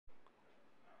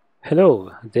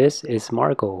Hello, this is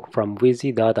Marco from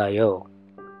Wizzy.io.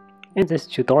 In this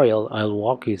tutorial, I'll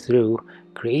walk you through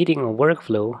creating a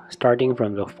workflow starting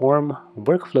from the Form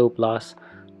Workflow Plus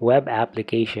web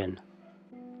application.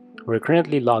 We're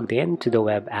currently logged in to the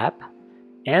web app,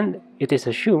 and it is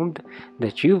assumed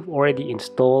that you've already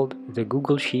installed the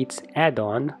Google Sheets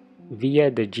add-on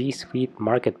via the G Suite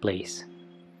Marketplace.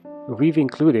 We've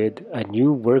included a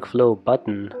new workflow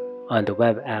button on the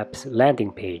web app's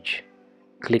landing page.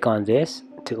 Click on this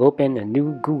to open a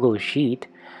new Google Sheet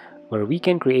where we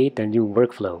can create a new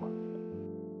workflow.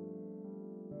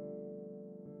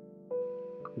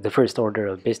 The first order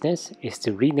of business is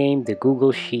to rename the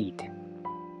Google Sheet.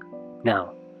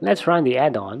 Now, let's run the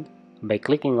add-on by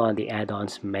clicking on the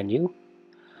add-ons menu,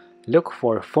 look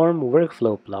for Form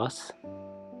Workflow Plus,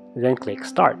 then click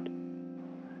Start.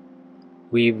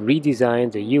 We've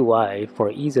redesigned the UI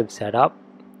for ease of setup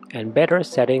and better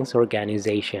settings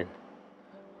organization.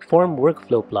 Form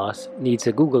Workflow Plus needs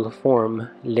a Google form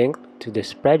linked to the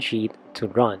spreadsheet to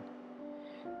run.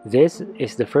 This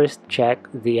is the first check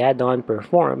the add-on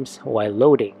performs while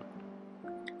loading.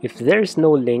 If there's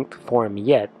no linked form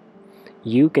yet,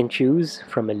 you can choose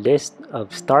from a list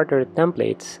of starter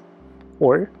templates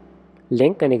or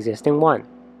link an existing one.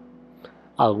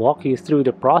 I'll walk you through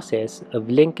the process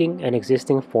of linking an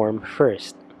existing form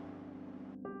first.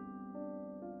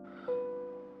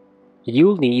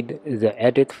 You'll need the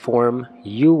edit form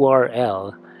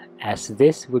URL, as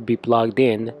this would be plugged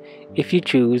in if you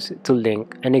choose to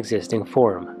link an existing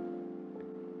form.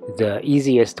 The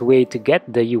easiest way to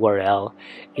get the URL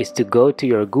is to go to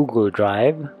your Google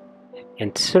Drive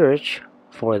and search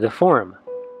for the form.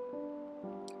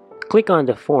 Click on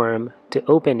the form to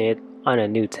open it on a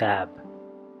new tab.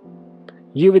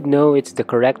 You would know it's the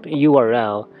correct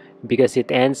URL because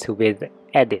it ends with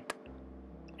edit,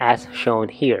 as shown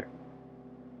here.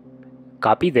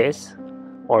 Copy this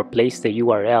or place the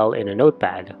URL in a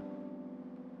notepad.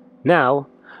 Now,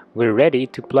 we're ready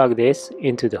to plug this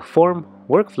into the Form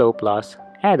Workflow Plus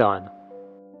add-on.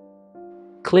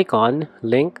 Click on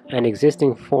Link an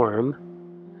existing form,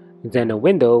 then a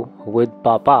window would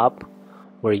pop up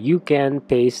where you can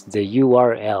paste the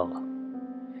URL.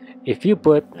 If you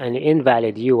put an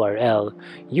invalid URL,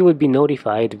 you would be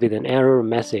notified with an error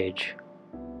message.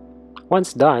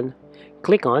 Once done,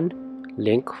 click on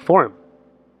Link Form.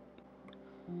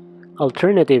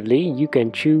 Alternatively, you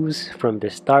can choose from the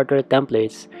starter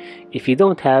templates if you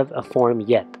don't have a form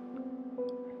yet.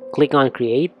 Click on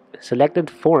Create Selected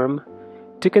Form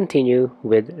to continue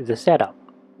with the setup.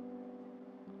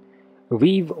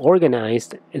 We've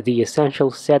organized the essential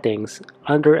settings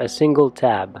under a single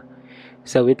tab,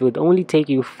 so it would only take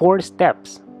you 4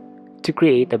 steps to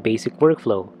create a basic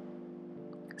workflow.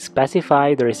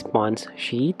 Specify the response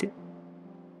sheet,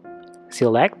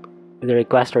 select the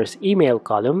requester's email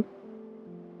column,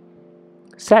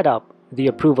 set up the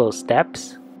approval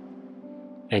steps,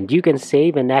 and you can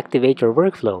save and activate your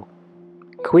workflow.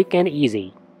 Quick and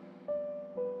easy.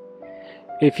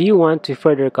 If you want to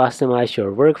further customize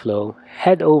your workflow,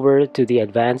 head over to the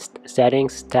Advanced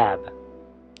Settings tab.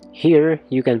 Here,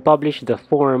 you can publish the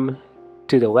form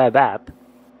to the web app,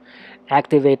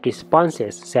 activate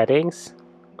responses settings,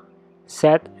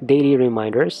 set daily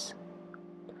reminders,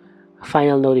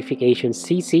 final notification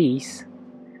CCs,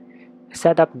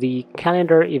 set up the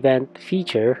calendar event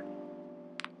feature,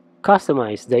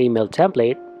 customize the email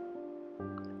template,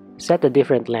 set a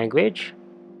different language,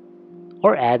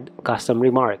 or add custom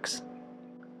remarks.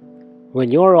 When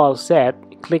you're all set,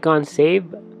 click on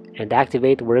Save and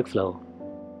activate workflow.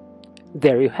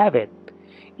 There you have it.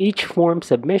 Each form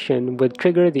submission would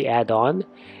trigger the add-on,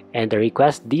 and the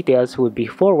request details would be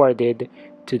forwarded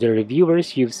to the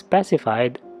reviewers you've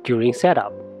specified during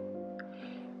setup.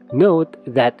 Note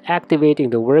that activating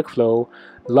the workflow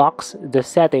locks the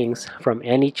settings from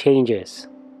any changes.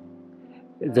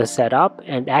 The Setup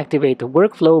and Activate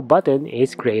Workflow button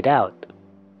is grayed out.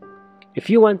 If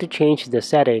you want to change the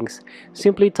settings,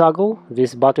 simply toggle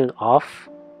this button off,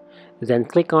 then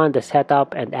click on the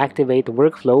Setup and Activate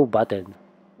Workflow button.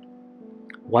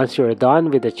 Once you're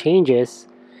done with the changes,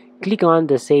 click on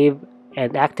the Save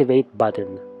and Activate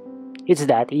button. It's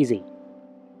that easy.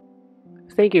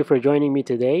 Thank you for joining me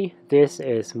today. This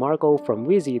is Marco from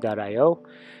Wizzy.io.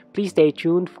 Please stay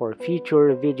tuned for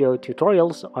future video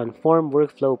tutorials on Form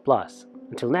Workflow Plus.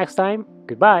 Until next time,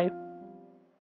 goodbye!